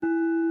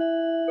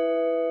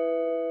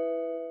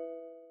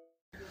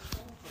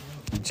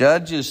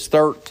Judges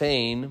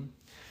 13.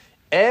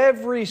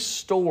 Every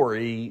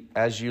story,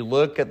 as you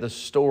look at the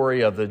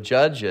story of the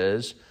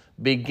judges,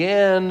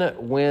 begin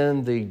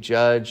when the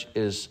judge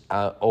is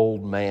an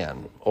old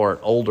man or an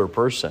older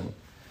person,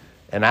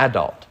 an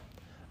adult.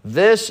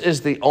 This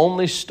is the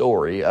only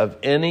story of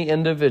any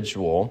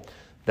individual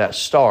that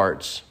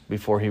starts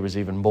before he was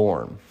even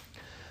born.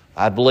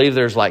 I believe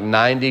there's like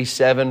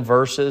 97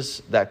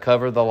 verses that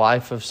cover the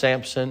life of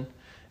Samson,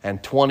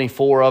 and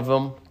 24 of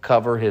them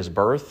cover his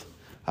birth,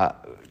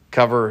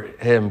 cover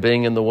him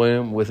being in the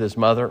womb with his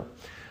mother.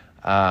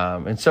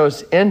 And so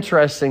it's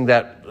interesting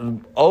that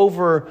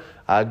over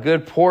a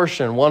good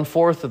portion,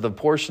 1/4 of the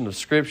portion of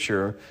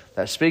Scripture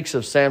that speaks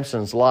of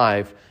Samson's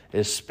life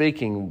is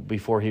speaking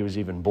before he was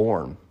even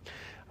born.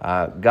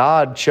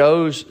 God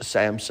chose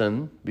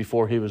Samson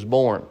before he was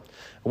born.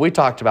 We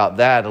talked about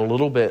that a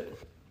little bit,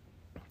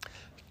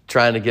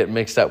 trying to get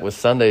mixed up with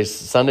Sunday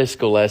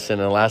school lesson,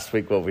 and last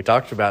week what we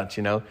talked about,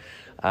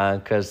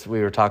 because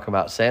we were talking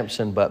about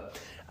Samson. But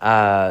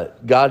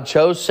God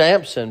chose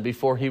Samson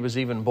before he was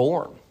even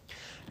born.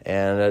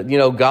 And,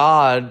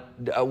 God,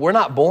 we're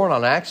not born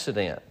on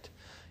accident.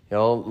 A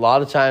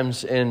lot of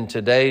times in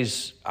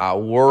today's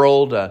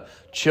world,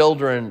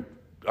 children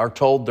are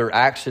told they're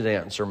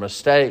accidents or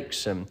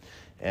mistakes. And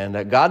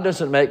God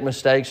doesn't make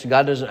mistakes.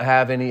 God doesn't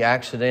have any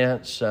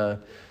accidents.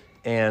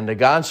 And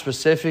God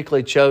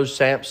specifically chose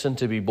Samson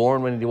to be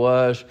born when he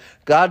was.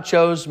 God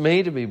chose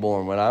me to be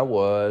born when I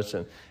was.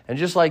 And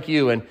just like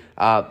you, and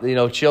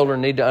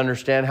children need to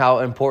understand how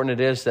important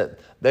it is that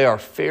they are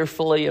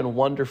fearfully and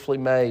wonderfully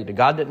made.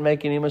 God didn't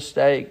make any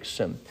mistakes.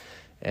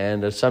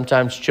 And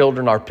sometimes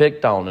children are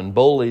picked on and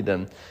bullied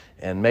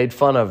and made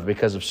fun of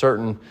because of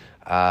certain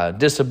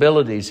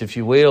disabilities, if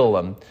you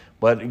will.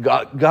 But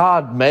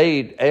God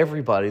made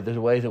everybody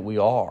the way that we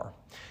are.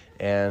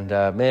 And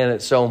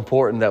it's so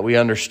important that we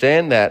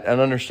understand that and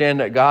understand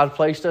that God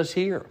placed us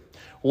here.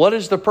 What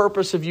is the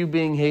purpose of you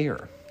being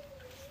here?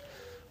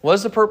 What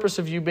is the purpose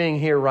of you being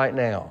here right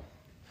now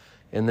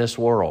in this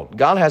world?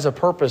 God has a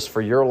purpose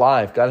for your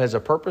life. God has a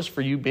purpose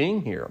for you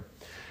being here.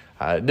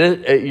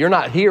 You're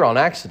not here on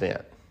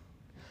accident.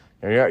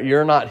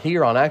 You're not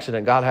here on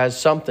accident. God has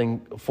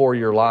something for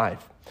your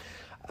life.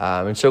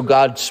 And so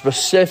God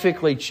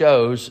specifically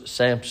chose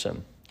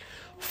Samson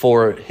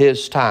for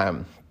his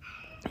time.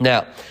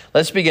 Now,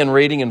 let's begin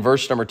reading in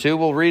verse number 2.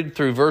 We'll read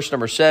through verse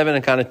number 7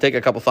 and kind of take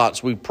a couple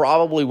thoughts. We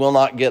probably will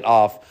not get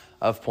off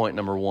of point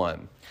number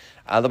 1.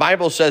 The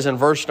Bible says in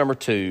verse number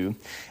 2,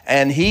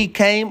 and he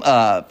came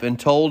up and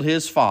told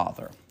his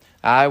father.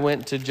 I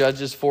went to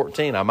Judges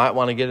 14. I might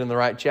want to get in the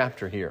right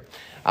chapter here.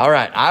 All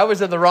right, I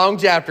was in the wrong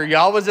chapter.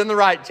 Y'all was in the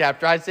right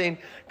chapter. I seen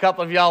a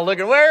couple of y'all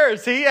looking, where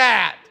is he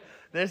at?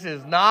 This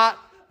is not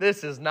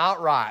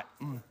right.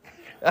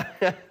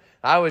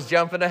 I was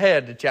jumping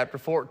ahead to chapter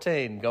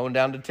 14, going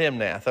down to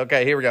Timnath.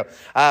 Okay, here we go.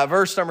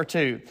 Verse number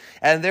 2.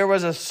 And there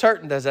was a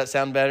certain, does that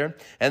sound better?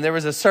 And there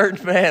was a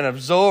certain man of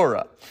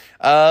Zorah,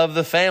 of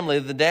the family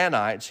of the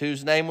Danites,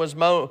 whose name was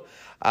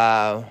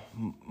Manoah.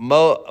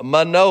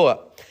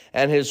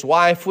 And his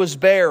wife was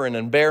barren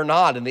and bare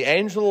not. And the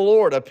angel of the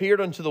Lord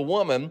appeared unto the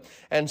woman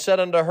and said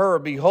unto her,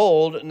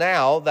 Behold,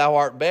 now thou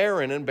art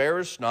barren and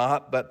bearest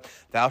not, but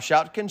thou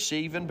shalt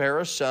conceive and bear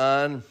a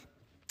son.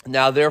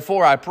 Now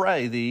therefore I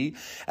pray thee,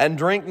 and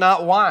drink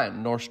not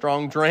wine, nor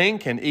strong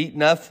drink, and eat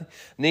not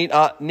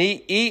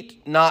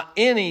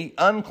any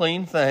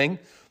unclean thing.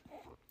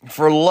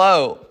 For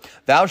lo,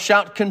 thou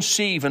shalt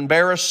conceive and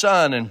bear a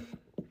son, and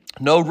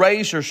no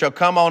razor shall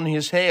come on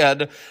his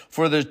head,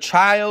 for the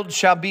child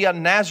shall be a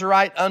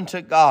Nazarite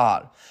unto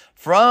God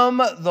from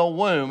the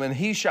womb, and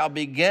he shall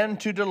begin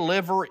to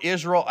deliver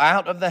Israel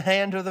out of the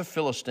hand of the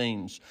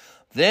Philistines.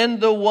 Then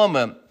the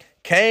woman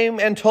came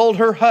and told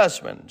her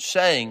husband,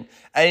 saying,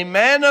 A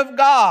man of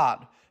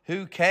God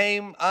who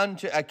came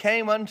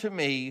unto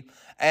me,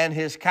 and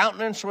his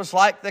countenance was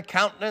like the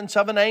countenance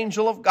of an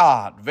angel of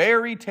God,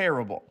 very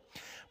terrible.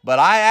 But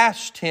I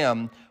asked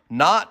him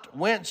not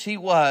whence he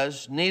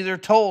was, neither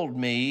told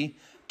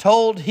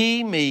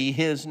he me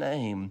his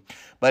name.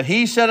 But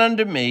he said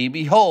unto me,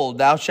 Behold,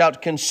 thou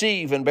shalt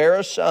conceive and bear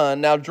a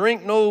son. Now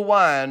drink no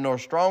wine nor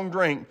strong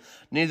drink,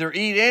 neither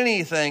eat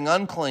anything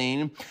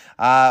unclean,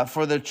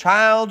 for the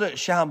child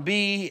shall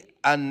be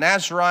a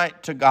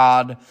Nazarite to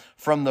God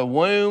from the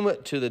womb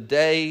to the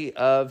day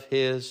of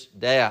his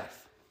death.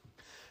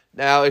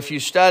 Now, if you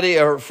study,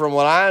 or from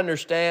what I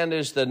understand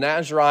is the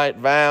Nazarite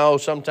vow,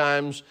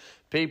 sometimes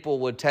people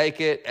would take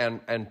it and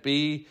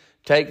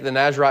take the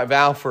Nazarite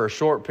vow for a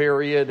short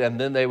period, and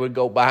then they would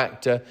go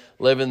back to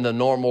living the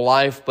normal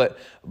life. But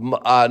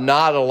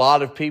not a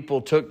lot of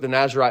people took the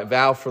Nazarite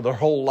vow for their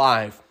whole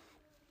life.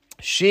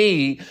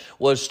 She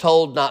was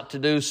told not to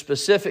do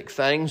specific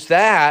things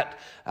that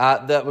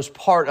was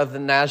part of the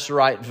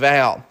Nazarite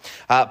vow.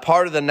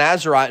 Part of the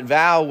Nazarite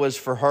vow was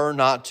for her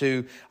not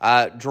to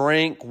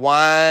drink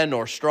wine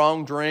or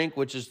strong drink,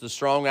 which is the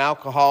strong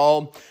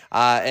alcohol,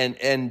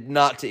 and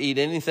not to eat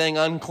anything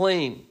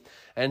unclean.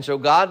 And so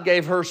God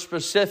gave her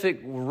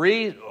specific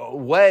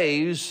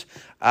ways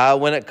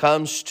when it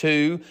comes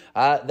to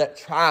that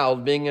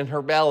child being in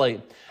her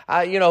belly.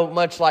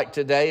 Much like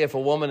today, if a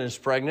woman is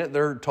pregnant,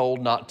 they're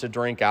told not to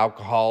drink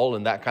alcohol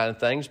and that kind of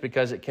things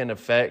because it can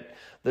affect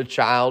the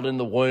child in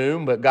the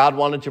womb. But God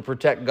wanted to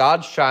protect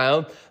God's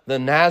child, the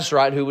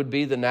Nazarite, who would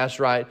be the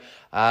Nazarite,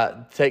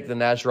 take the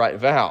Nazarite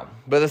vow.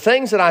 But the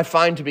things that I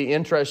find to be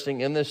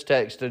interesting in this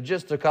text are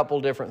just a couple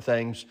different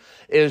things.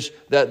 Is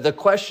that the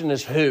question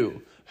is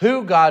who?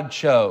 Who God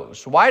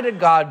chose. Why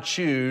did God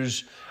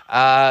choose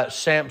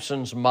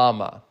Samson's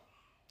mama?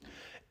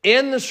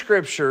 In the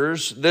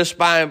scriptures,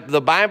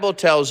 the Bible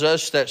tells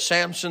us that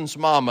Samson's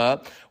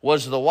mama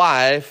was the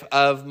wife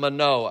of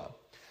Manoah.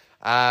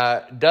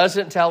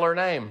 Doesn't tell her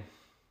name.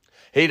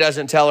 He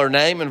doesn't tell her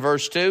name in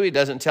verse 2. He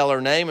doesn't tell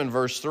her name in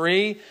verse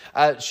 3.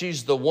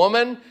 She's the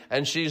woman,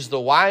 and she's the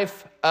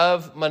wife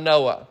of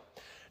Manoah.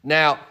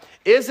 Now,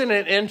 isn't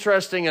it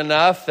interesting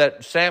enough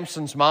that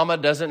Samson's mama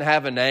doesn't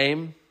have a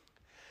name?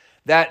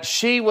 That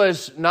she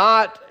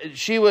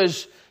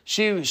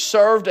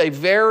served a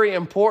very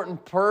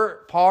important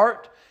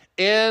part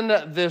in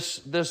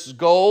this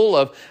goal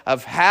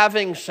of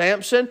having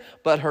Samson,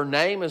 but her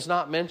name is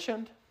not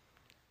mentioned.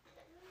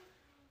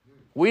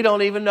 We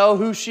don't even know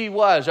who she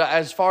was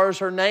as far as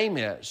her name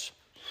is.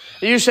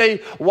 You say,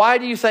 why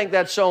do you think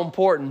that's so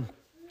important?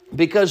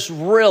 Because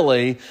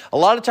really, a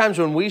lot of times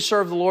when we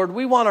serve the Lord,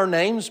 we want our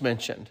names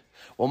mentioned.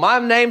 Well, my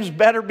name's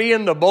better be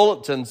in the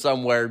bulletin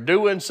somewhere,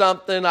 doing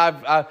something.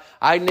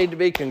 I need to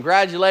be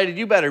congratulated.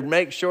 You better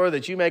make sure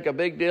that you make a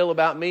big deal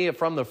about me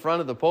from the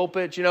front of the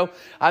pulpit,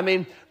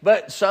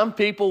 But some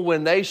people,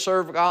 when they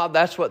serve God,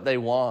 that's what they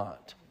want.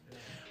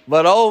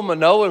 But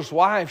Manoah's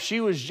wife, she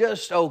was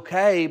just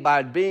okay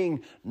by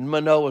being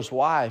Manoah's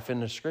wife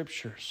in the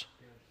scriptures.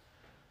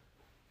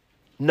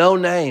 No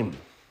name.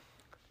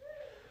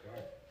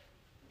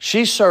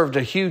 She served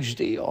a huge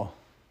deal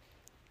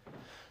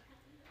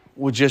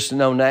with just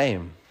no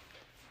name.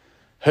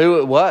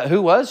 Who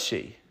was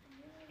she?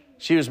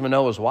 She was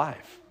Manoah's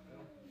wife.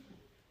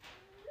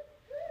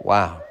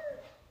 Wow.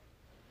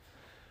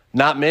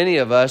 Not many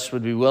of us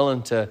would be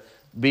willing to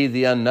be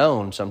the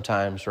unknown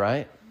sometimes,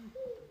 right?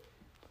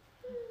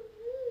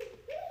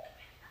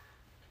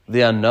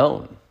 The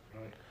unknown.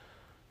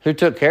 Who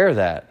took care of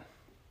that?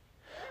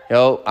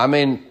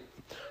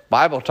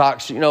 Bible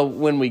talks,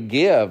 when we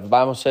give, the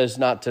Bible says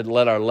not to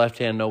let our left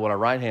hand know what our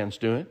right hand's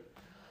doing.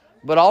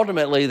 But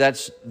ultimately,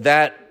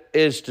 that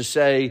is to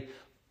say,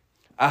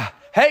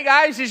 hey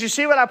guys, did you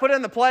see what I put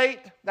in the plate?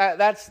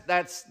 That's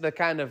the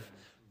kind of,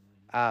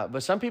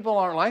 but some people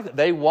aren't like that.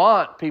 They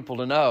want people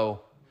to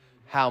know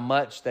how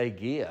much they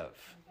give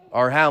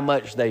or how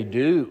much they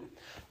do.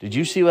 Did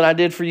you see what I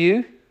did for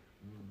you?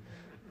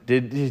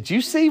 Did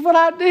you see what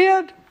I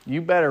did?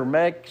 You better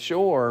make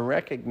sure and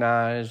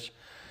recognize.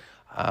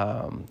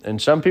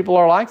 And some people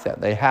are like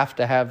that. They have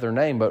to have their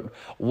name. But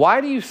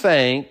why do you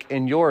think,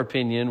 in your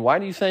opinion,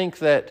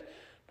 that,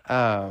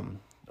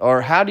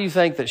 or how do you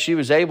think that she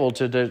was able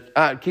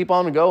to keep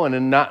on going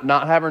and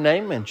not have her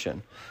name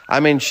mentioned?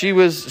 She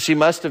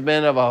must have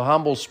been of a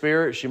humble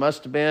spirit. She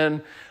must have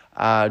been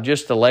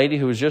just a lady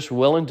who was just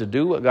willing to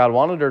do what God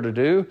wanted her to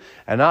do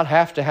and not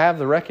have to have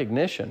the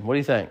recognition. What do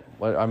you think?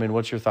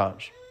 What's your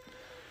thoughts?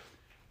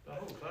 The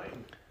whole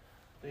thing,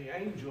 the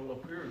angel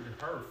appeared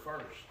to her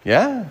first.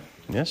 Yeah.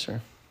 Yes,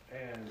 sir.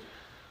 And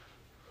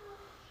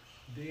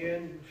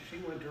then she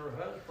went to her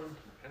husband,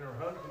 and her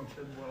husband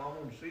said, well, I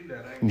want to see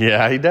that angel.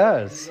 Yeah, he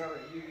does.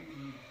 You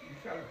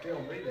got to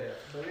tell me that.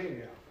 But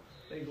anyhow,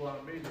 they go out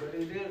and meet. But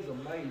it is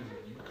amazing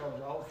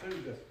because all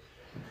through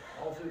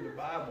the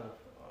Bible,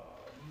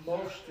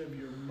 most of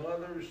your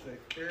mothers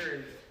that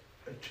carried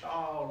a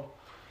child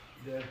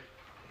that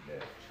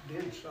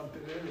did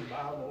something in the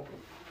Bible,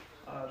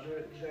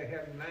 they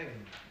had a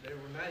name. They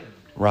were named.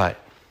 Right.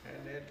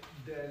 And that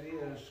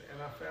is,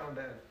 and I found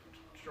that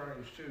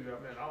strange too.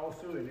 All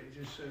through it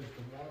just says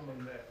the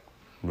woman that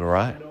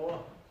Manoah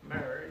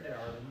married,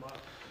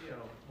 or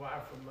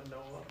wife of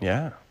Manoah.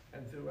 Yeah.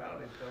 And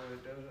throughout it, though,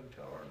 it doesn't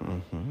tell her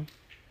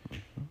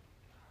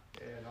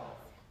at all.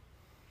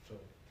 So,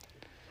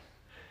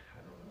 I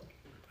don't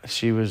know.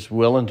 She was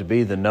willing to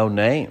be the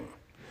no-name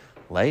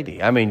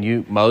lady.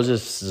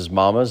 Moses'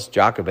 mama's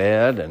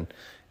Jochebed,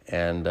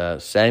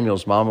 and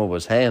Samuel's mama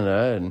was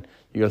Hannah, and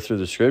you go through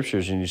the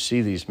scriptures and you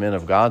see these men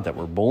of God that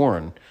were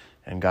born,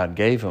 and God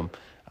gave them,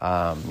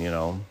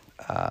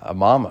 a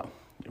mama.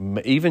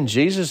 Even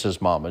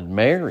Jesus' mama,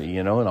 Mary,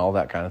 and all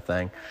that kind of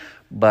thing.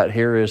 But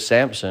here is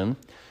Samson.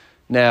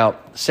 Now,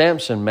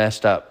 Samson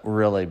messed up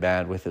really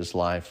bad with his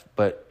life,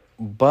 but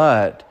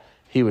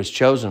he was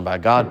chosen by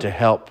God to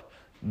help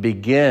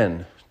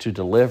begin to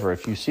deliver.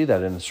 If you see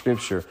that in the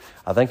scripture,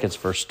 I think it's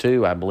verse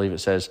 2, I believe it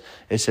says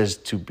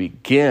to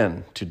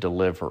begin to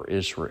deliver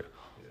Israel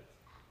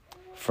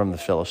from the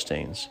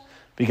Philistines.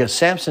 Because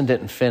Samson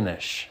didn't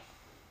finish.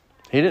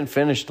 He didn't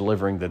finish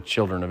delivering the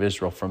children of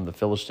Israel from the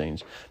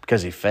Philistines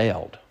because he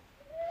failed.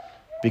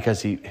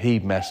 Because he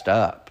messed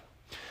up.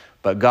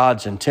 But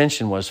God's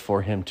intention was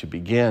for him to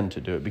begin to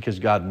do it because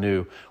God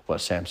knew what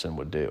Samson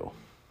would do.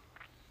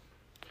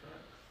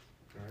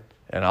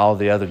 and all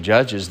the other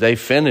judges, they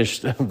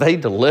finished, they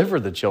delivered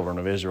the children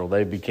of Israel.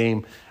 They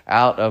became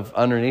out of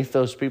underneath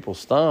those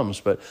people's thumbs.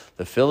 But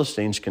the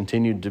Philistines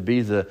continued to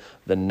be the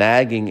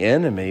nagging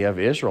enemy of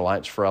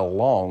Israelites for a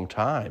long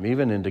time,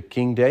 even into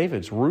King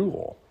David's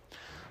rule.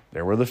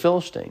 There were the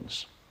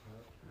Philistines.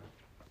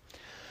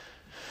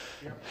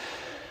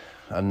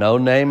 A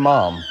no-name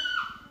mom.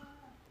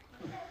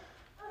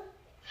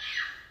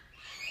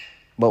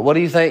 But what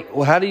do you think?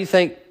 How do you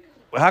think?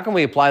 How can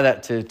we apply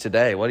that to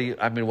today? What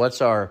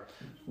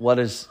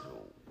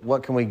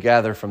can we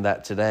gather from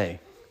that today?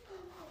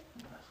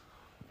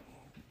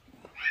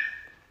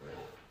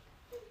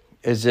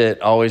 Is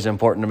it always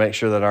important to make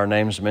sure that our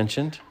name's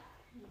mentioned?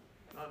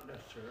 Not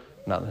necessarily.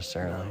 Not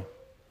necessarily.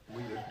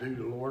 We just do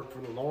the Lord for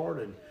the Lord,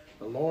 and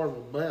the Lord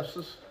will bless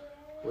us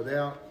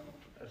without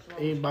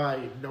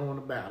anybody knowing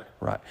about it.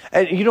 Right.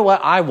 And you know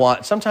what I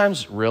want?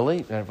 Sometimes,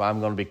 really, if I'm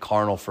going to be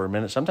carnal for a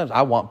minute, sometimes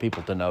I want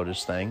people to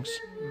notice things.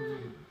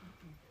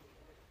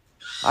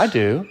 I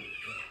do.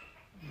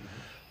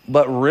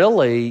 But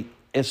really,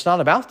 it's not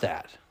about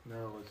that.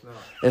 No, it's not.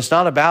 It's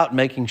not about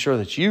making sure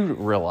that you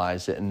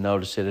realize it and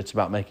notice it. It's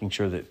about making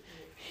sure that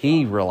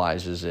He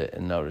realizes it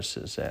and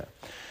notices it.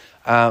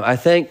 I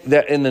think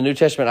that in the New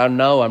Testament, I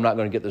know I'm not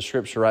going to get the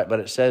scripture right, but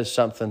it says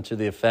something to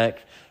the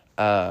effect,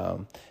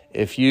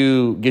 if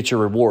you get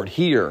your reward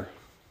here,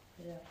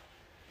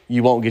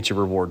 you won't get your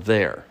reward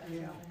there.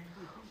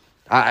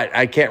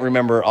 I can't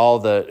remember all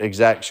the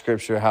exact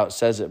scripture, how it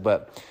says it,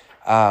 but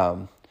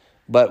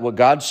what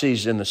God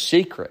sees in the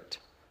secret,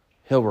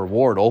 He'll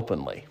reward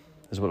openly,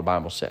 is what the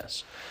Bible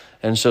says.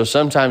 And so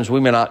sometimes we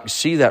may not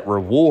see that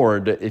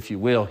reward, if you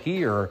will,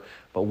 here,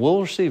 but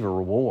we'll receive a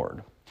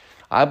reward.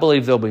 I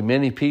believe there'll be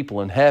many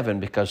people in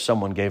heaven because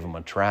someone gave them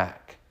a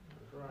tract.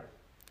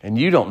 And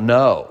you don't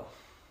know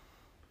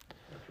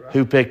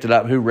who picked it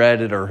up, who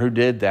read it, or who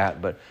did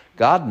that, but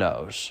God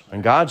knows,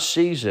 and God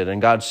sees it,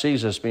 and God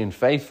sees us being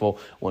faithful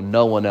when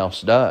no one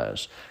else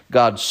does.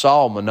 God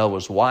saw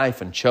Manoah's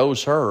wife and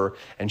chose her,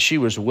 and she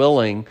was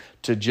willing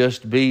to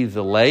just be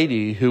the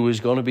lady who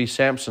was going to be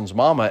Samson's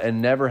mama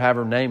and never have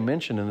her name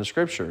mentioned in the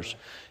scriptures.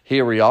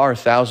 Here we are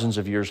thousands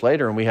of years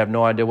later, and we have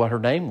no idea what her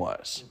name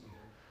was.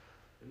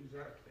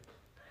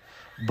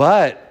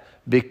 But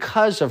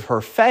because of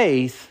her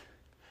faith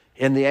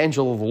in the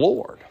angel of the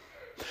Lord,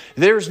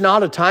 there's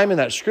not a time in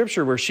that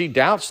scripture where she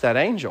doubts that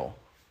angel.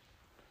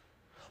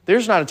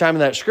 There's not a time in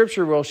that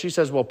scripture where she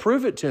says, well,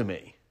 prove it to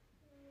me.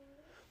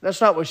 That's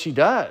not what she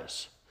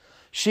does.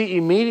 She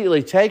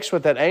immediately takes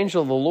what that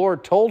angel of the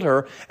Lord told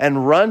her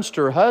and runs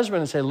to her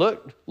husband and says,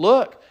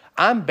 look,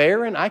 I'm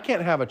barren. I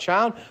can't have a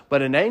child.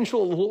 But an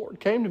angel of the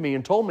Lord came to me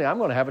and told me I'm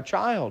going to have a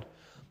child.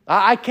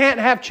 I can't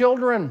have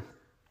children.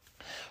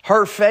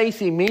 Her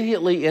faith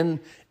immediately in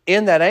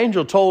that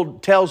angel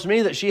tells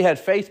me that she had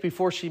faith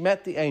before she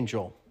met the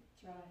angel.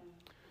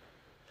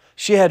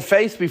 She had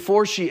faith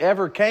before she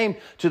ever came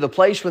to the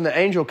place when the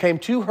angel came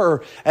to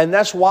her. And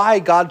that's why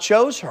God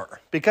chose her,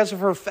 because of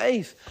her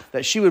faith,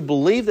 that she would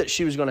believe that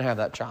she was going to have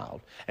that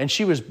child. And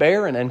she was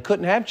barren and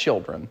couldn't have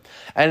children.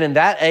 And in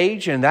that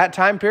age, in that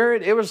time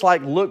period, it was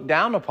like looked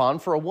down upon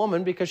for a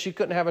woman because she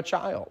couldn't have a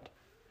child.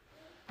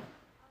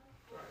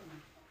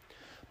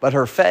 But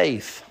her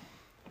faith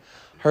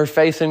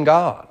in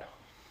God,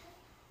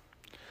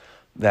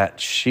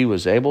 that she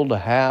was able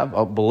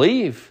to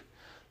believe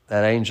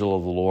that angel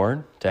of the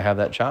Lord to have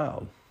that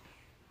child.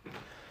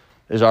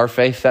 Is our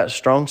faith that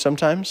strong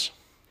sometimes?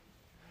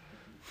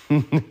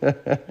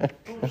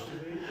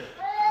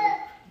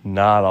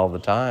 Not all the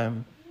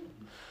time.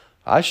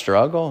 I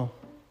struggle.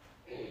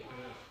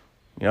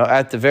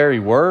 At the very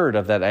word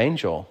of that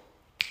angel.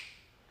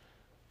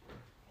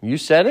 You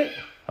said it?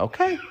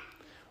 Okay.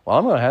 Well,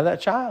 I'm going to have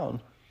that child.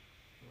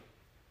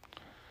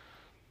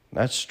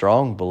 That's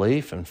strong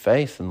belief and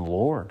faith in the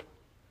Lord.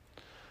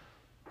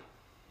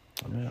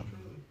 Amen.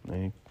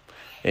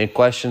 Any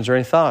questions or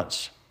any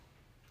thoughts?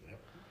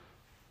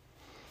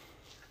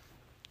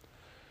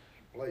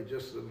 Well,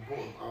 just as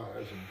important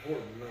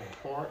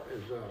part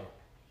as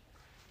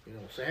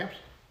Samson.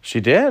 She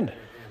did. And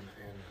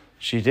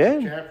she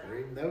did. Chapter,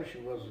 even though she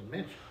wasn't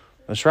mentioned.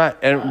 That's right.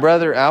 And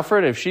Brother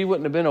Alfred, if she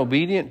wouldn't have been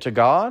obedient to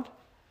God,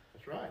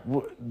 that's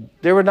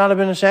right. There would not have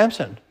been a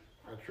Samson.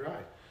 That's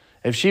right.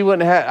 If she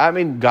wouldn't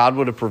have, God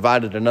would have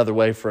provided another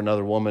way for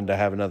another woman to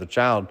have another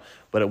child,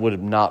 but it would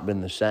have not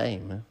been the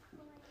same.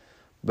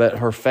 But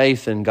her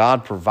faith in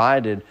God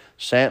provided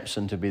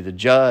Samson to be the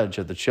judge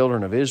of the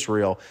children of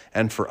Israel,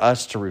 and for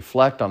us to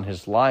reflect on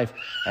his life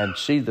and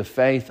see the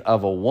faith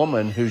of a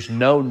woman who's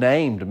no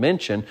name to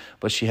mention,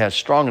 but she has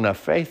strong enough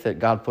faith that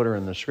God put her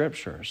in the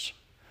scriptures.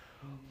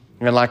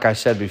 And like I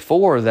said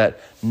before, that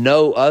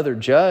no other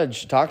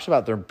judge talks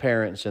about their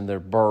parents and their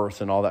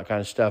birth and all that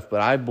kind of stuff, but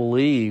I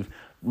believe,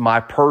 my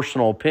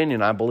personal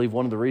opinion, I believe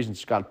one of the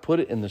reasons God put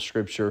it in the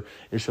scripture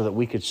is so that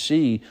we could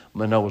see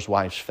Manoah's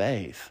wife's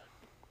faith.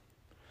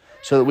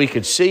 So that we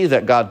could see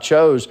that God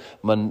chose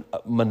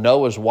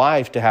Manoah's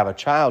wife to have a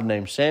child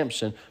named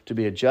Samson to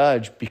be a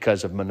judge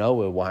because of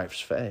Manoah's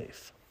wife's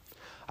faith.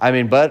 I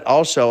mean, but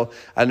also,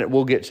 and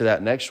we'll get to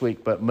that next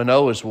week, but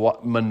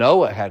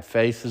Manoah had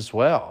faith as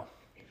well.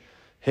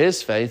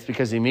 His faith,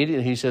 because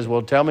immediately he says,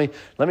 well,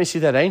 let me see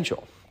that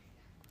angel.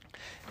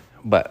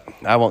 But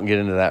I won't get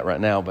into that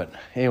right now. But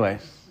anyway,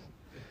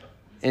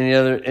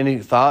 any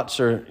thoughts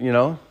or,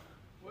 Well,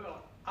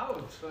 I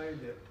would say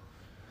that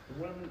the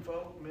women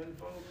folk, men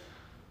folk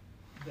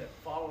that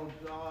followed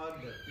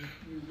God, that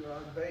knew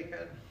God, they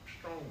had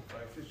strong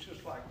faith. It's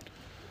just like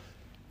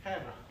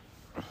Hannah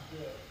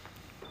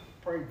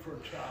prayed for a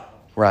child.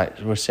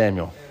 Right, with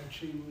Samuel. And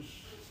she was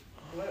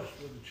blessed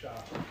with a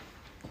child.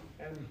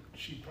 And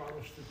she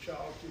promised the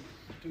child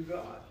to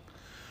God.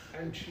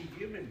 And she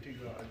gave it to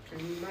God. Can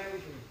you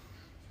imagine?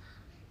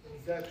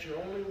 That's your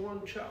only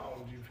one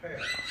child you've had.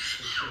 Because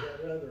she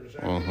had others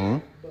after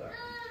that. But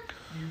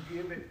you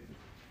give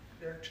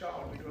that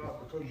child to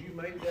God because you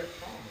made that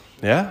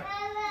promise. Yeah.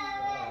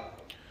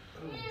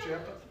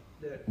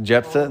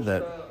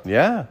 Jephthah,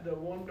 yeah. The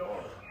one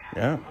daughter.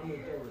 Yeah. I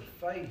mean, there was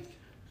faith,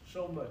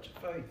 so much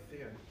faith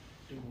then.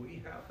 Do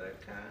we have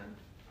that kind?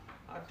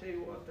 I tell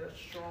you what, that's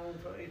strong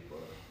faith,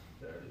 brother.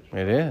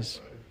 It is.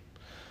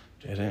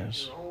 Faith. It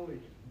is. You're only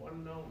one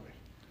and only.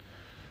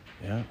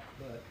 Yeah.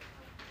 But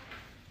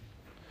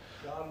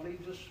God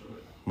leads us through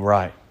it.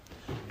 Right.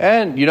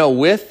 And,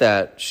 with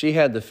that, she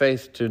had the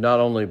faith to not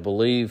only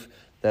believe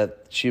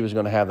that she was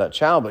going to have that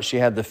child, but she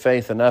had the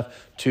faith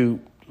enough to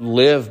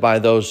live by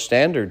those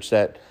standards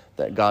that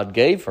God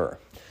gave her.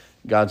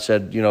 God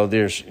said,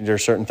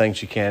 there's certain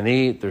things you can't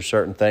eat. There's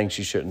certain things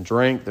you shouldn't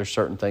drink. There's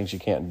certain things you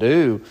can't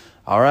do.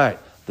 All right,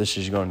 this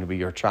is going to be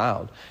your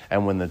child.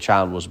 And when the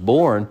child was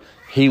born,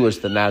 he was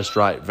the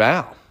Nazirite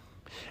vow.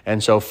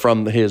 And so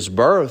from his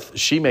birth,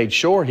 she made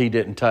sure he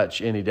didn't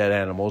touch any dead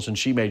animals, and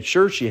she made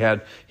sure he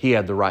had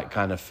the right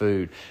kind of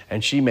food,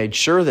 and she made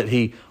sure that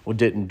he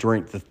didn't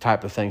drink the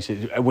type of things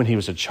when he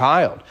was a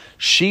child.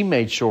 She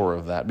made sure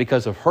of that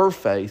because of her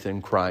faith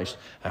in Christ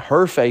and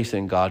her faith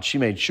in God. She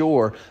made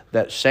sure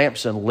that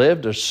Samson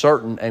lived a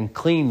certain and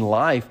clean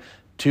life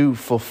to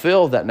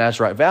fulfill that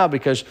Nazirite vow,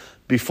 because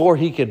before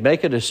he could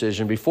make a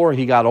decision, before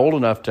he got old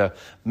enough to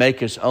make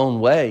his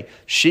own way,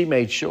 she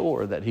made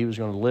sure that he was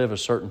going to live a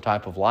certain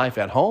type of life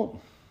at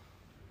home.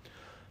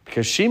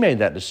 Because she made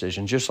that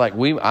decision, just like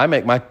I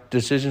make my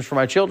decisions for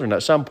my children.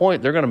 At some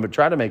point, they're going to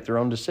try to make their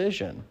own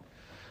decision.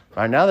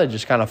 Right now, they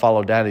just kind of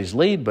follow Daddy's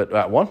lead, but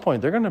at one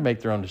point, they're going to make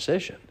their own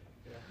decision.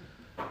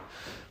 And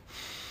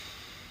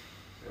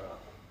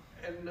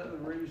another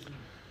reason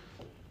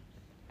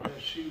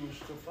that she was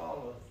to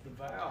follow the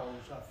vows,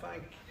 I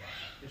think,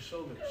 is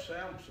so that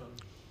Samson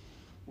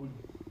would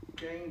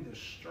gain the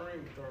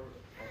strength or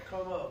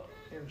come up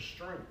in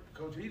strength,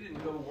 because he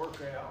didn't go work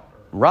out.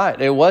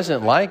 Right. It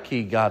wasn't like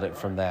he got it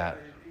from that.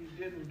 He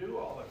didn't do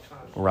all that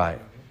kind of right.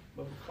 Thing,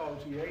 but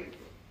because he ate,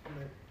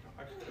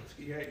 I guess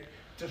he ate,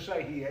 to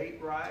say he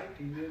ate right,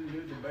 he didn't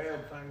do the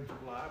bad things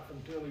of life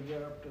until he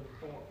got up to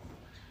the point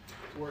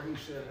where he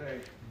said,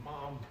 hey,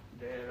 Mom,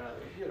 Dad,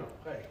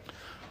 hey.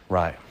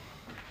 Right.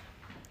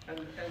 But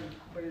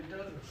it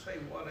doesn't say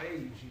what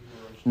age he was.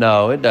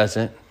 No, it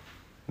doesn't.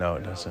 No,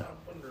 it doesn't. I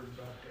wonder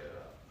about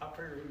that. I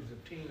figured he was a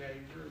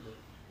teenager, but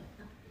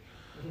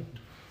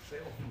cell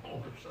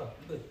phone or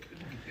something that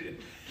couldn't get it.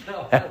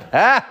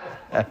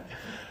 No.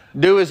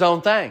 Do his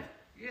own thing.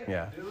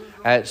 Yeah.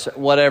 At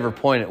whatever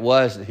point it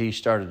was that he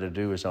started to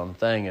do his own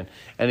thing,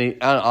 and he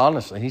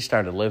honestly he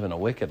started living a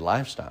wicked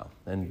lifestyle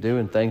and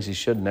doing things he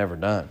should have never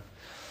done,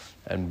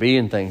 and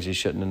being things he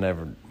shouldn't have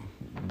never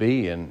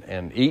be,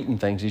 and eating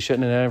things he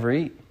shouldn't have ever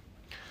eat.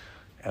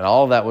 And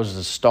all of that was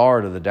the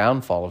start of the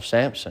downfall of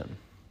Samson.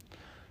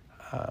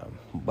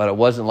 But it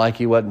wasn't like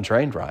he wasn't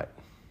trained right.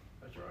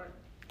 That's right.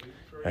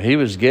 He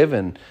was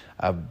given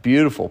a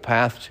beautiful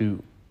path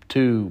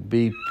to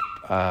be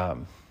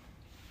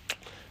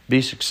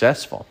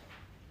successful,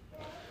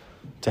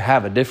 to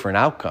have a different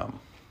outcome.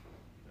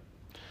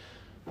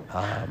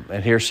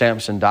 And here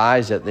Samson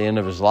dies at the end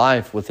of his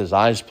life with his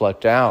eyes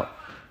plucked out,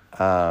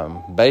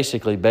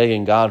 basically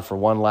begging God for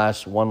one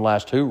last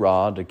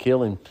hoorah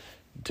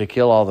to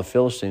kill all the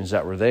Philistines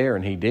that were there,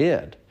 and he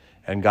did.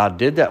 And God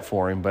did that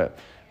for him,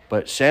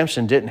 but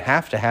Samson didn't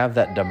have to have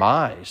that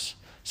demise.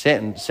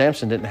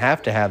 Samson didn't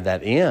have to have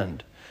that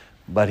end,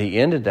 but he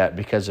ended that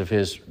because of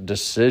his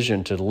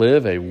decision to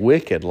live a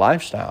wicked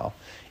lifestyle,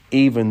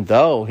 even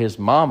though his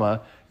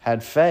mama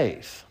had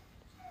faith.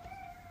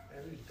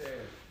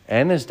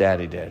 And his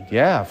daddy did.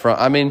 Yeah.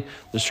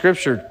 The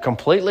scripture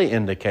completely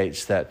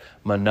indicates that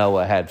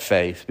Manoah had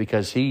faith,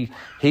 because he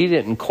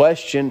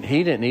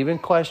didn't even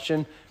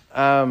question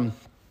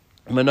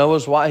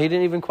Manoah's wife. He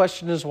didn't even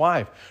question his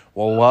wife.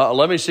 Well,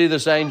 let me see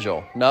this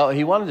angel. No,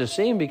 he wanted to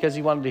see him because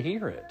he wanted to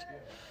hear it.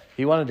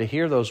 He wanted to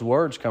hear those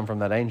words come from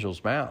that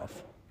angel's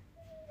mouth.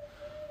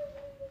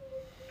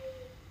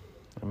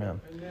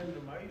 Amen. And then the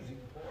amazing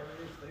part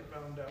is they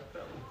found out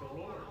that was the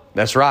Lord.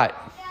 That's right.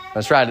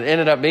 It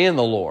ended up being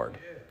the Lord.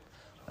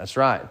 That's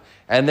right.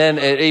 And then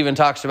it even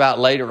talks about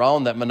later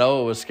on that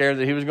Manoah was scared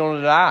that he was going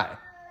to die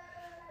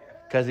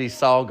because he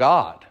saw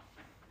God.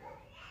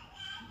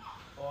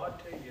 Oh, I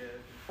tell you,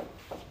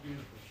 it's a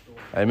beautiful story.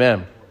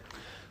 Amen.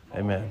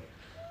 Amen.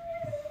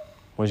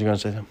 What was you going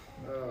to say, Tim?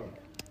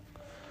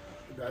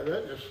 Now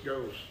that just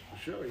goes to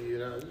show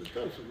you, it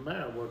doesn't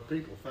matter what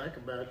people think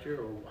about you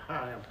or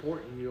how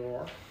important you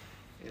are.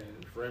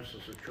 And for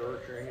instance, a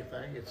church or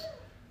anything, it's,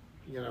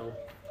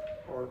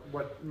 or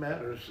what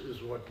matters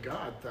is what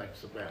God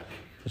thinks about you.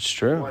 It's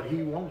true. What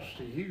He wants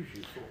to use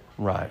you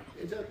for. Right.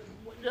 It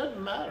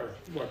doesn't matter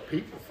what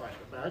people think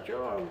about you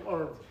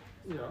or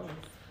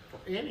for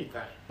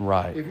anything.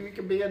 Right. If you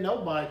can be a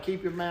nobody,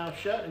 keep your mouth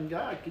shut, and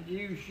God could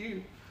use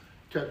you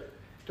to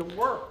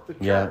work the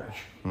church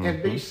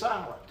and be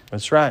silent.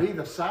 That's right. Be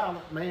the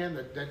silent man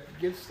that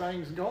gets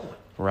things going.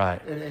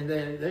 Right. And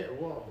then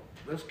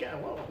this guy,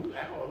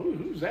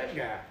 who's that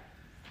guy?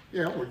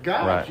 Where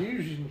God's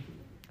using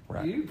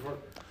you for,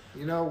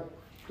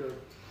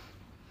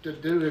 to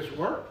do His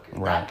work.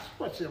 And that's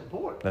what's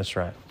important. That's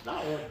right. It's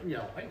not what,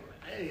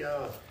 hey,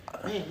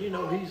 man,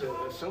 he's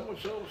a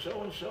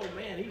so-and-so,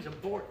 man, he's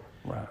important.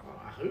 Right.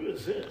 Who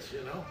is this,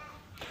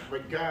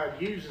 But God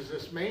uses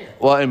this man.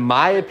 Well, in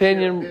my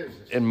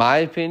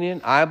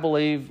opinion, I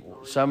believe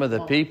some of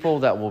the people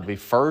that will be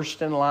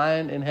first in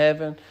line in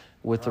heaven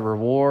with the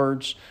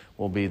rewards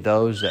will be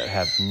those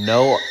that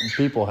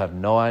people have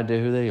no idea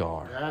who they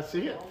are. That's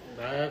it.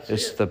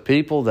 It's the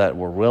people that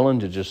were willing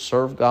to just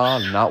serve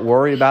God and not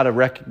worry about a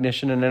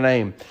recognition in their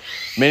name.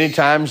 Many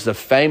times the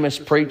famous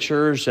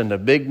preachers and the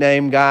big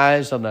name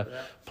guys on the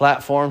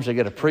platforms, they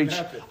get to preach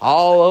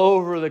all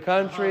over the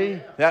country.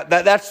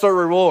 That's their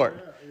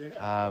reward.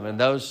 And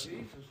those...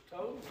 Jesus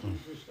told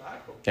his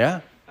disciples,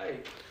 yeah. hey,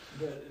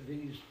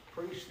 these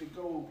priests that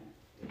go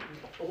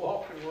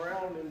walking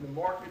around in the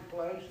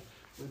marketplace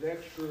with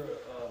extra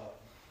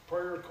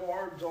prayer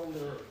cards on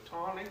their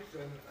tonics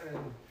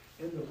and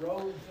in the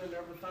robes and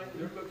everything,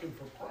 they're looking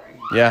for praise.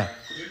 Yeah.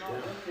 They're not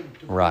looking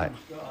to Right.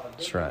 praise God. They're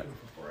That's right. looking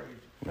for praise.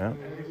 Yeah.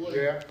 And he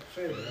wouldn't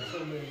say it in so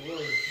many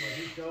words, but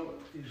he told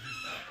his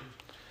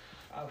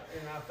disciples.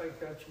 And I think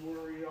that's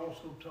where he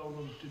also told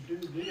them to do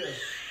this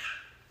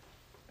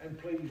and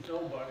please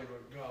nobody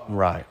but God.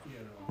 Right.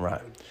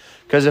 Right.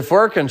 Because if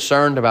we're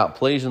concerned about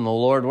pleasing the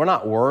Lord, we're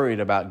not worried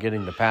about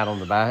getting the pat on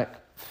the back.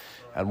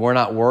 And we're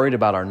not worried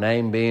about our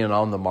name being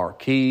on the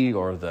marquee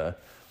or the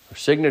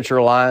signature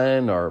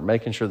line or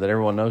making sure that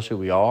everyone knows who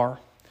we are.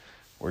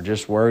 We're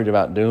just worried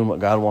about doing what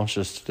God wants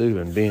us to do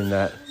and being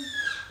that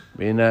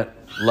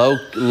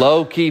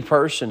low key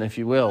person, if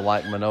you will,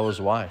 like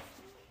Manoah's wife.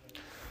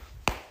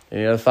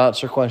 Any other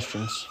thoughts or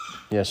questions?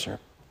 Yes, sir.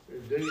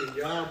 Do your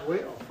job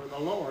well for the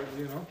Lord,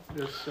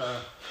 Just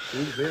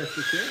do the best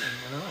you can,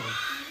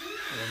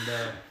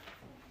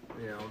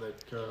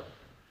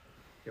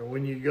 And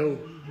when you go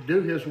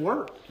do His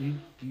work, you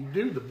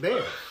do the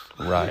best.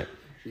 Right.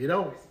 You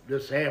don't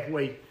just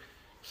halfway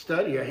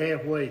study or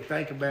halfway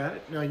think about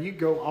it. No, you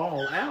go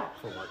all out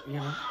for it,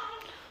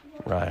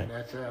 Right. And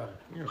that's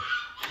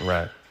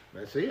Right.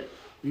 That's it.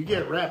 You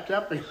get wrapped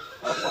up in.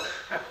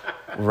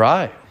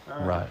 Right.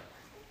 Right.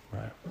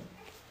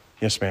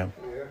 Yes, ma'am.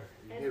 Yeah,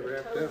 you As get a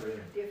wrapped up totally in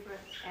it. different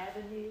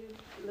avenue,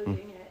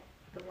 looking at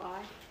the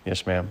wife,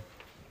 Yes, ma'am.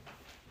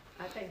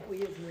 I think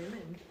we as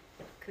women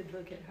could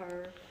look at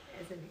her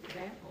as an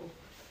example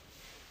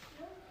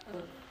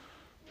of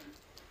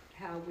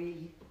how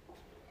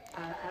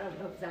I don't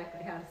know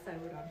exactly how to say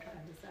what I'm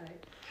trying to say,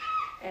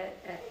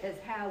 as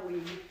how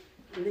we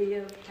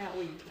live,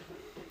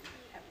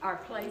 our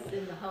place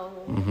in the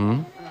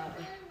home,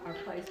 our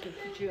place with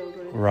the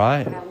children,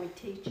 Right. how we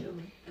teach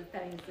them the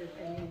things that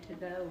they need to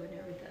know and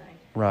everything.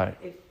 Right.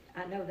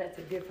 I know that's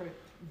a different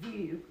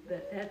view,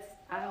 but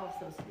I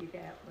also see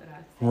that when I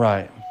see,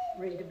 Right.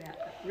 read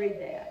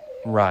that.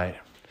 Right.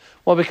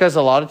 Well, because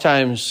a lot of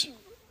times,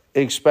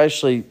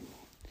 especially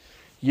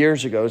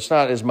years ago, it's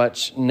not as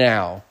much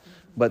now,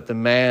 but the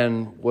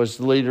man was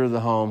the leader of the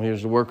home, he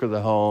was the worker of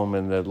the home,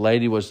 and the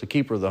lady was the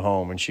keeper of the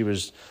home, and she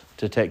was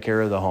to take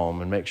care of the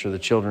home and make sure the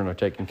children are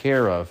taken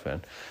care of.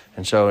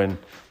 And so a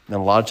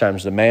lot of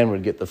times the man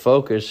would get the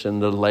focus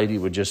and the lady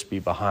would just be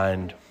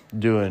behind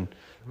doing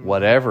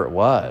whatever it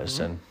was.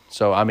 And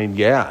so,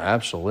 yeah,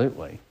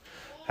 absolutely.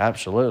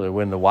 Absolutely.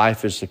 When the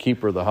wife is the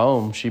keeper of the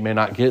home, she may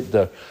not get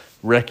the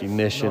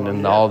recognition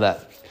and all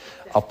that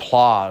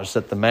applause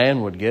that the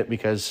man would get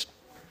because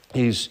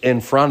he's in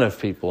front of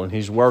people and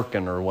he's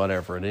working or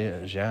whatever it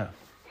is. Yeah.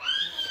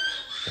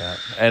 Yeah.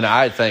 And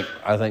I think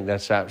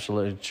that's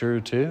absolutely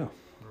true too.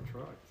 That's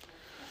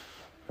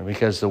right.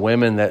 Because the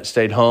women that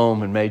stayed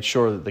home and made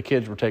sure that the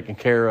kids were taken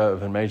care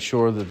of and made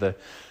sure that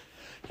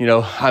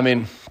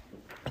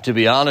to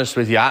be honest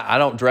with you, I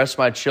don't dress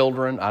my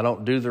children. I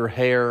don't do their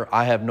hair.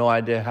 I have no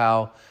idea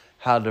how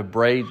to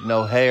braid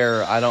no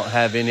hair. I don't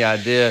have any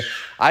idea.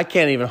 I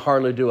can't even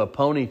hardly do a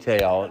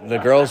ponytail. The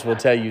girls will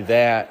tell you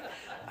that.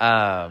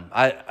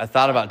 I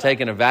thought about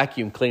taking a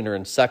vacuum cleaner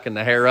and sucking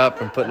the hair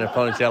up and putting a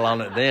ponytail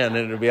on it then,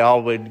 and it would be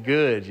all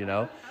good,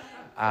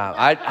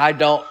 I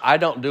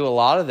don't do a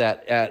lot of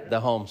that at the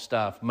home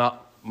stuff.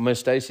 Miss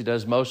Stacy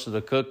does most of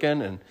the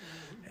cooking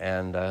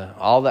and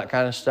all that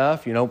kind of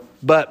stuff,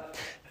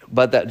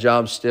 But that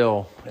job's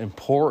still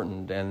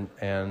important, and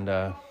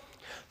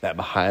that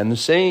behind the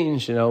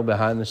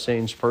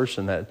scenes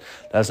person that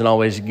doesn't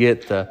always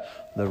get the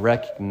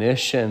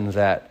recognition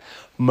that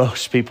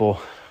most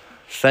people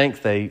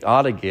think they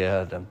ought to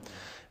get.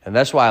 And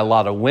that's why a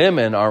lot of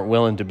women aren't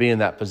willing to be in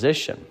that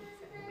position.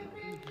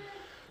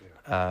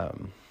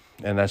 And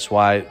that's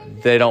why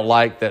they don't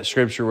like that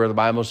scripture where the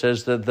Bible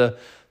says that the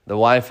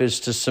wife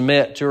is to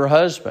submit to her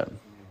husband.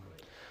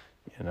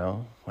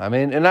 I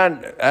mean, and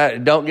I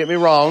don't get me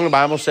wrong. The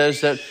Bible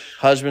says that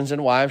husbands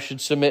and wives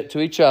should submit to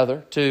each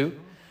other too.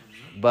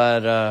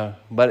 But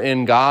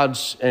in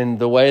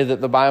the way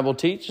that the Bible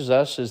teaches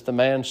us is the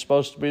man's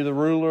supposed to be the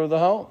ruler of the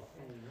home.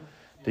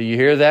 Do you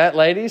hear that,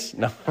 ladies?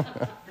 No.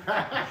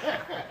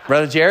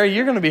 Brother Jerry,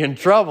 you're going to be in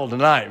trouble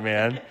tonight,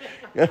 man.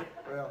 Well,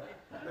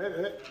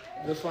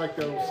 just like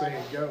the old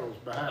saying goes,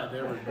 behind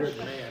every good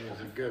man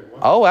is a good woman.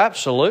 Oh,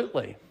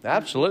 absolutely.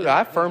 Absolutely.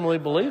 I firmly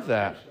believe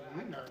that.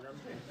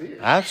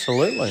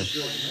 Absolutely.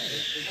 You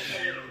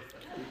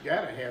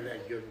got to have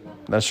that good woman.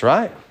 That's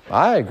right.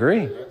 I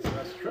agree.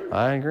 That's true.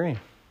 I agree.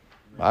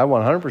 I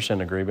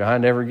 100% agree.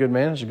 Behind every good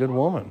man is a good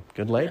woman,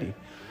 good lady,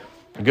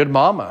 a good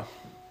mama,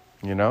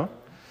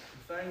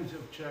 Things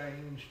have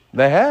changed.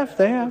 They have.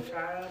 Over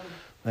time,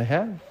 They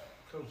have.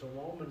 because the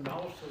woman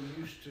also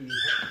used to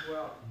go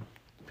out and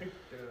pick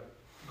the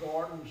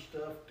garden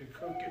stuff to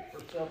cook it for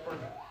supper.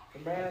 The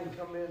man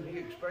come in, he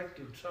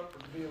expected supper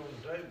to be on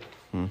the table.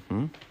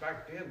 Mm-hmm.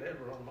 Back then, they'd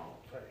run them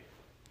all.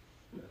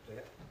 That's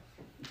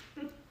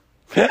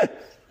that.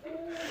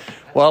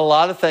 Well, a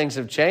lot of things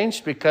have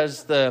changed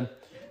because the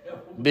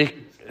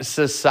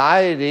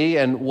society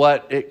and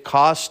what it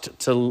cost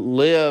to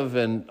live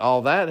and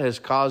all that has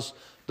caused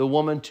the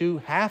woman to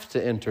have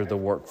to enter the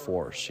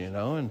workforce,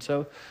 and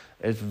so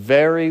it's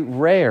very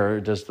rare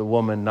does the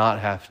woman not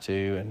have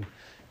to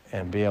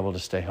and be able to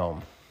stay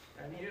home.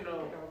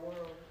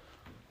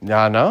 And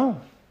I know.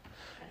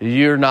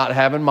 You're not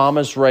having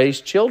mamas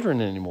raise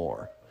children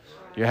anymore.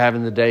 You're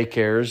having the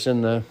daycares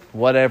and the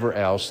whatever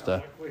else.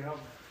 like we have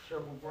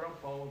several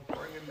grandpas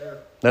bringing their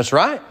That's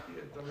right.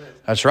 kids.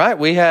 That's right.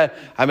 We had,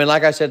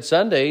 like I said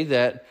Sunday,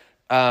 that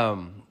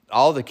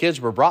all the kids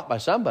were brought by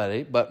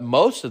somebody, but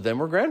most of them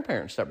were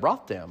grandparents that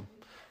brought them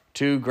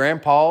to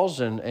grandpas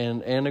and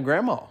a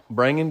grandma,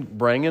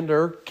 bringing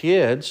their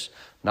kids,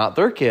 not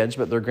their kids,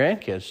 but their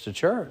grandkids to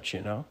church,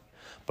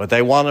 But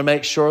they want to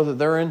make sure that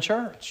they're in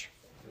church.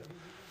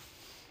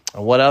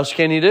 And what else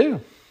can you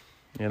do?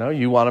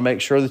 You want to make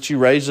sure that you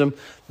raise them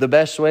the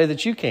best way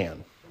that you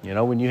can,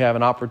 when you have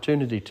an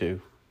opportunity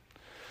to.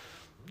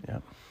 Yeah,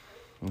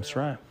 that's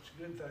right. It's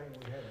a good thing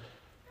we had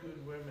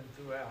good women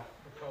throughout,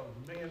 because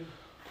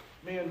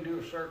men do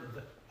a certain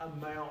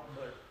amount,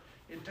 but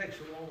it takes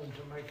a woman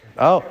to make a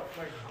Oh, help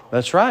make a home.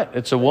 That's right.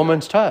 It's a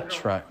woman's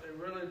touch, right? They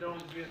really don't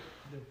get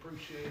the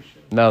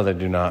appreciation. No, they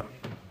do not.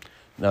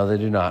 No, they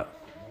do not.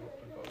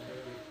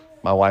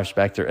 My wife's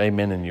back there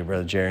amening you,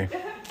 Brother Jerry.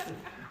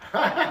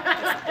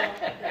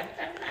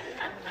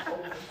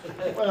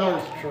 Well,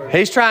 it's true.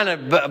 He's trying to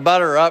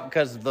butter her up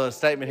because of the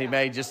statement he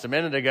made just a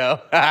minute ago.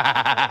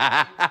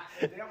 The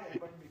devil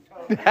made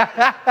me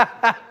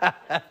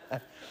talk.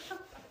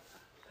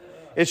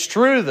 It's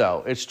true,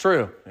 though. It's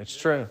true. It's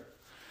true.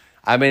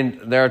 I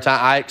mean, there are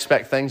times I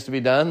expect things to be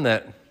done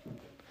that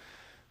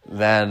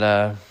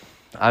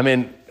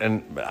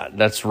and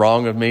that's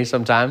wrong of me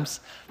sometimes.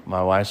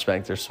 My wife's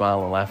back there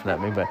smiling and laughing at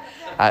me, but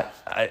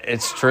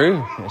it's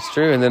true. It's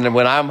true. And then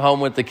when I'm home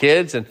with the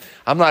kids and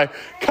I'm like,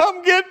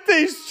 come get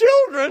these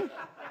children.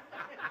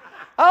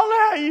 I don't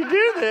know how you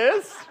do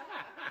this.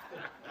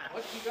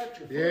 What, you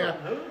got your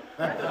foot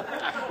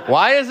on who?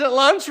 Why isn't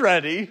lunch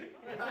ready?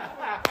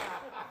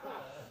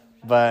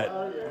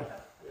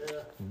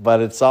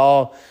 But it's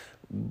all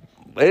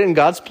in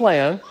God's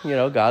plan,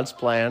 God's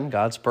plan,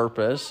 God's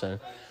purpose.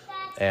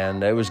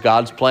 And it was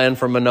God's plan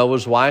for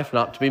Manoah's wife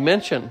not to be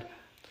mentioned,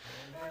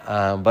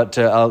 but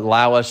to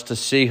allow us to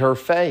see her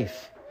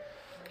faith.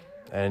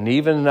 And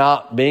even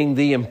not being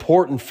the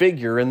important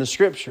figure in the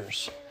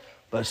Scriptures,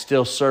 but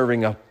still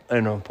serving an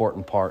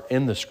important part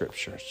in the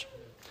Scriptures.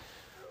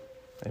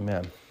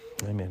 Amen.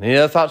 Amen. Any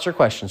other thoughts or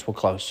questions? We'll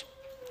close.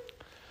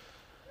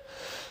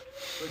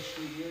 But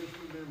she is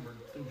remembered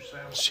through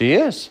Samson. She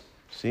is.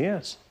 She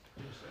is.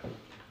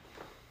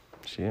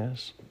 She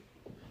is.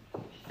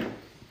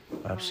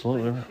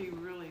 Absolutely. I don't think she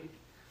really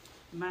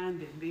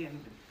minded being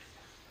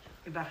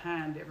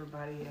behind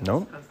everybody else.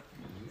 Nope. Because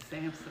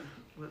Samson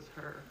was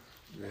her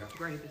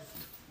greatest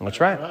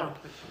That's right.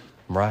 accomplishment.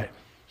 Right.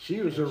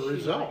 She was a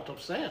result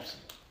of Samson.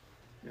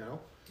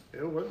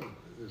 It wasn't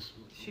this.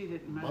 She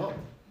didn't mind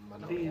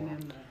Manoah. being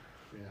in the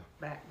Yeah.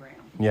 background.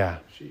 Yeah.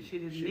 She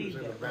didn't was need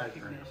in that the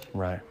background. recognition.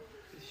 Right.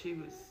 She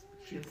was.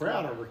 She's just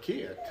proud like- of her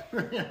kid.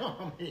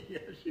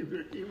 She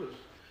was.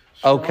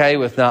 Okay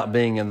with not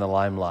being in the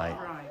limelight.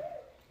 Right.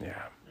 Yeah.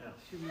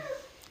 She was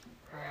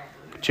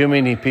probably. Too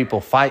many people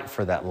fight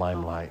for that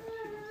limelight.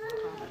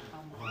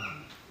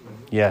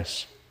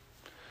 Yes.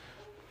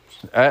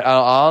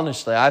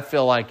 Honestly, I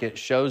feel like it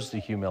shows the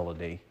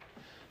humility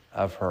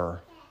of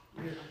her.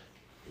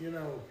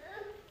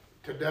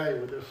 Today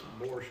with this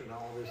abortion,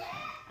 all this,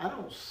 I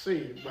don't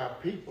see why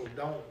people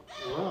don't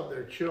love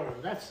their children.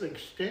 That's the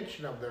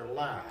extension of their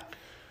life.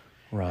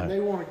 Right. And they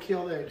want to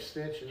kill that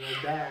extension.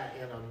 They die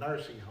in a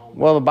nursing home.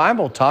 Well, the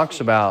Bible talks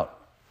about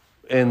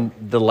in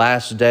the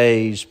last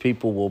days,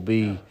 people will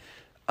be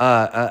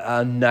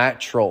a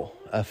natural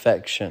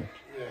affection.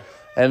 Yeah.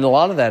 And a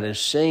lot of that is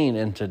seen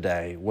in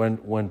today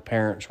when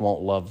parents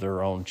won't love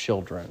their own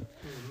children.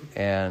 Mm-hmm.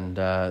 And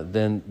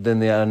then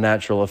the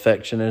unnatural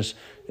affection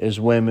is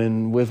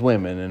women with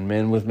women and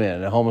men with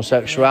men. And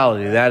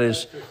homosexuality,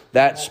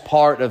 that's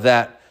part of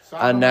that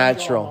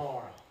unnatural.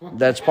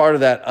 That's part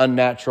of that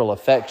unnatural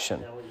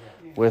affection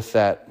with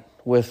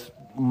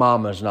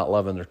mamas not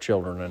loving their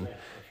children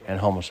and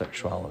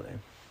homosexuality.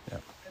 Yeah.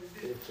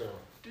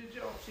 Did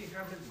y'all see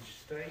how many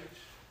states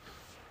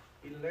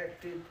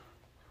elected?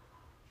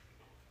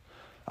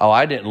 Oh,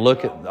 I didn't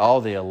look at all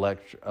the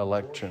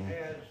election.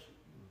 Has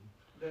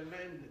the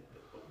name,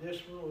 this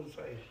one was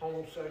a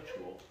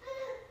homosexual.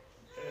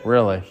 And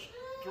Really?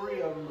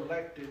 3 of them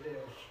elected as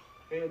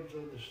heads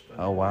of the state.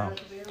 Oh, wow.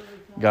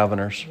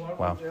 Governors. One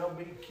Wow. was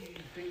LGBTQ.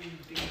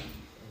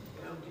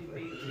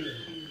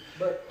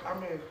 But I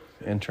mean,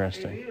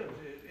 Interesting.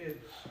 it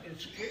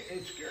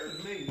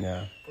scares me.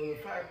 Yeah. For the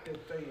fact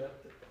that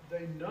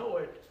they know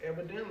it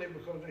evidently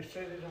because they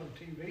said it on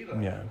TV.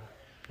 Like Yeah.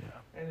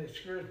 And it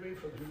scares me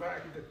for the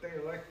fact that they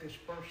elect this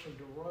person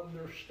to run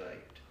their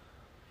state.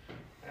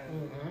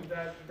 And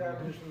that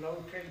is an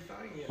okay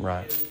thing.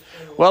 Right.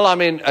 Well, I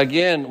mean,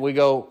 again, we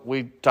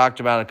talked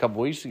about it a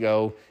couple weeks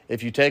ago,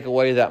 if you take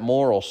away that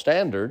moral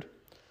standard,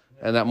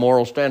 and that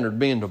moral standard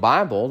being the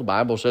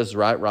Bible says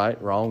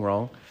right, wrong,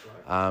 wrong.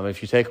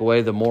 If you take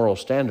away the moral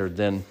standard,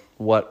 then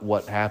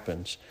what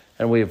happens?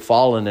 And we have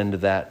fallen into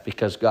that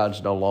because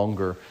God's no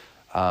longer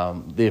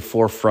the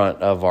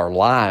forefront of our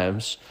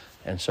lives,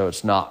 and so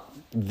it's not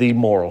the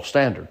moral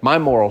standard. My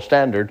moral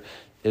standard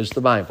is the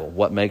Bible.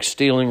 What makes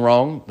stealing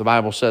wrong? The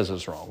Bible says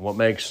it's wrong. What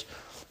makes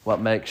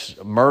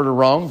murder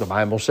wrong? The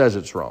Bible says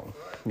it's wrong.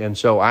 And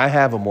so I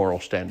have a moral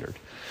standard.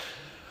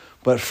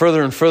 But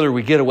further and further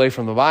we get away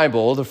from the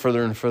Bible, the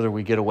further and further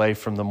we get away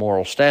from the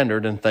moral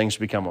standard, and things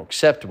become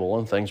acceptable,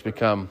 and things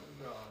become,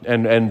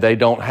 and they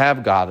don't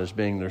have God as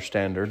being their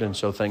standard, and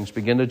so things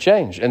begin to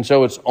change. And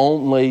so it's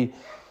only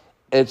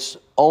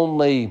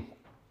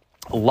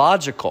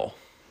logical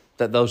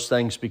that those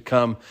things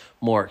become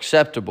more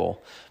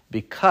acceptable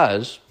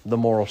because the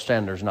moral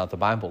standard is not the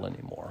Bible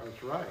anymore.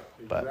 That's right.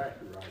 But-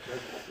 Exactly right.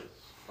 That's the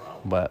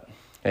problem. But,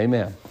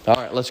 amen. All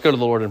right, let's go to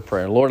the Lord in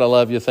prayer. Lord, I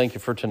love you. Thank you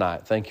for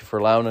tonight. Thank you for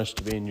allowing us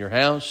to be in your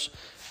house.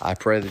 I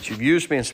pray that you've used me in